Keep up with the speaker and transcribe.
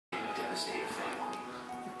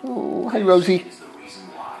Oh, hi, Rosie.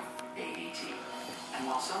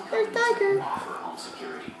 There's Tiger.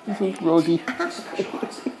 This one's Rosie.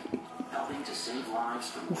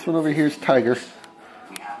 This one over here is Tiger.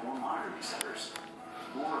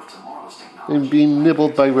 And being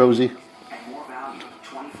nibbled by Rosie.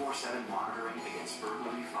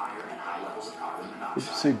 Would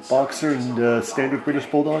you say boxer and standard British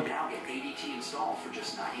Bulldog?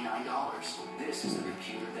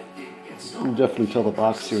 You can definitely tell the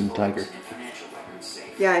boxer and Tiger.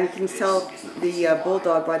 Yeah, and you can tell the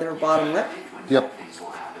Bulldog by their bottom lip. Yep.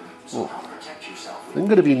 Oh. I'm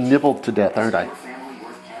going to be nibbled to death, aren't I?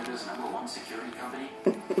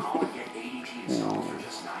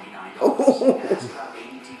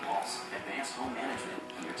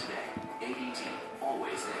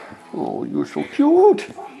 Oh, you're so cute.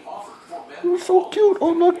 You're so cute.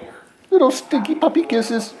 Oh, look. Little stinky puppy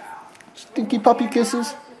kisses. Stinky puppy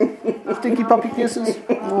kisses. Stinky puppy kisses.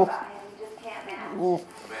 Oh. Oh.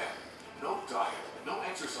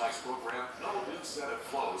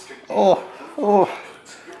 Oh. Oh.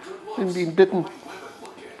 I'm being bitten.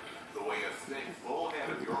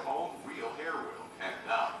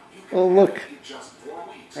 Oh, look.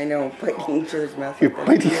 I know, biting each other's mouth. You're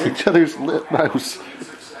biting each other's mouths.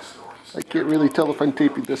 I can't really tell if I'm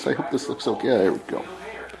taping this. I hope this looks okay. Yeah, there we go.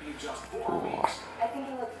 Oh. I think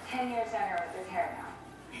he looks 10 years younger with his hair now.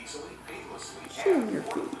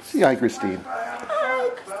 See, hi, Christine.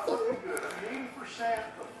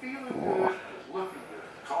 Oh.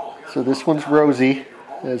 So this one's Rosie,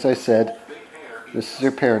 as I said. This is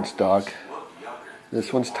her parents' dog.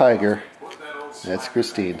 This one's Tiger. That's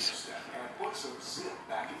Christine's.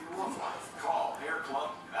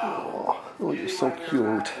 Oh, you're so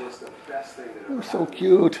cute. You're so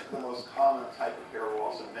cute.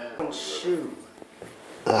 Shoot.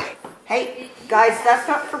 Hey, guys, that's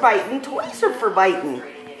not for biting. Toys are for biting.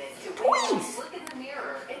 Toys.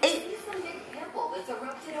 Hey.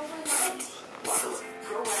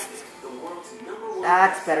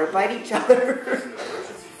 That's better. Bite each other.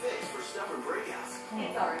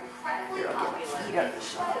 It's our incredibly popular,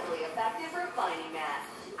 incredibly effective refining mask.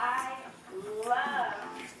 I love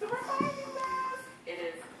the refining mask. It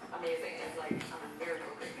is amazing. It's like a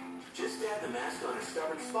miracle cream. Just dab the mask on a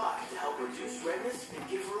stubborn spot to help reduce redness and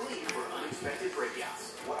give relief for unexpected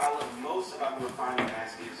breakouts. What I love most about the refining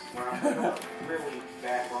mask is when I'm in a really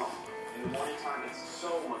bad bump. In the morning time, it's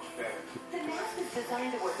so much better. The mask is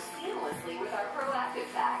designed to work seamlessly with our Proactive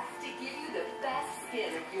Pack to give you the best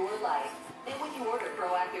skin of your life. And when you order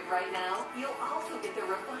Proactive right now, you'll also get the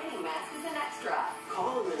refining mask as an extra.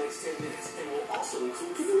 Call in the next 10 minutes and we'll also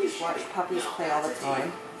include Do free you watch shipping. puppies play all the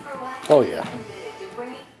time? Oh, yeah.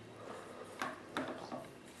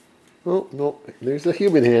 Oh, no. There's a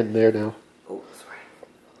human hand there now. Oh, sorry.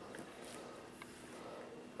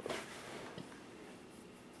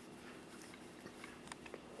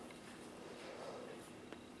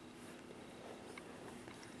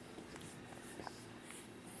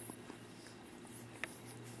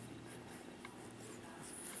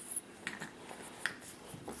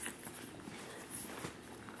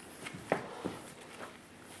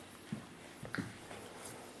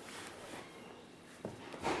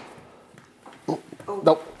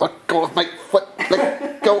 No, let go of my foot.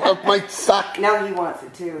 Let go of my sock. Now he wants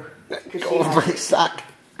it too. Let go of my sock.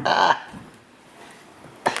 Ah.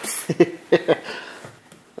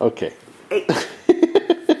 Okay. Hey.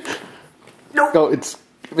 No. No, it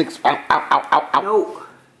makes ow, ow, ow, ow, ow. No.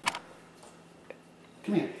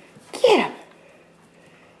 Come here. Get him.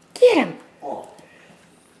 Get him. Oh.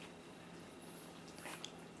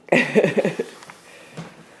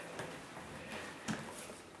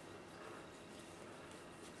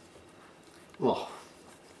 Oh.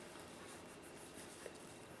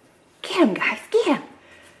 Get him, guys. Get him.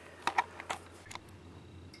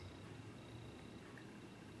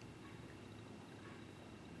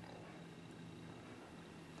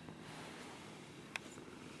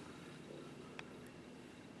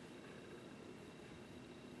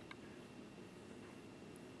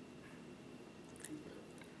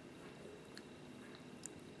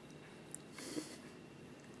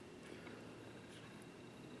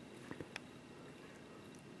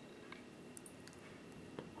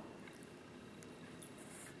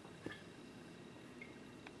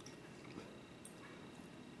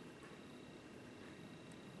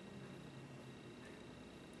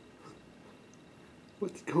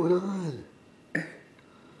 What's going on?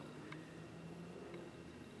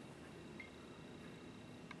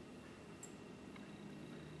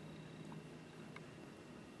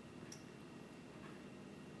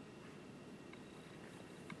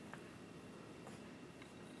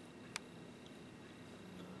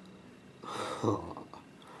 Sleeping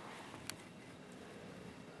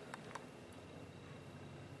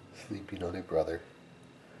on a brother.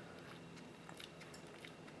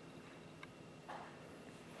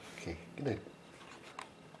 Okay, good night.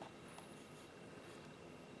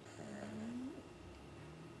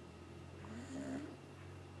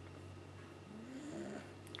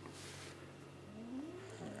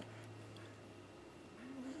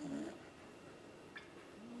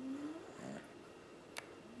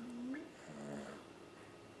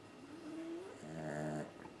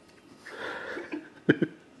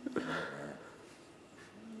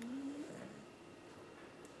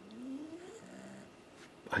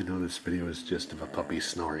 I know this video is just of a puppy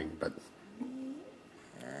snoring, but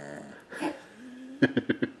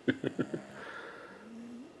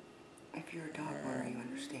If you're a dog owner, you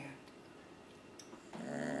understand.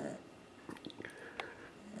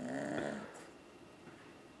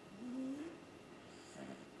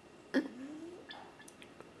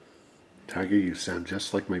 Tiger, you sound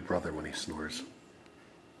just like my brother when he snores.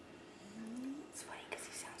 It's funny because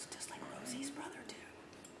he sounds just like Rosie's brother, too.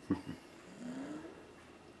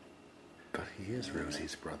 But he is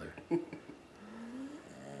Rosie's brother.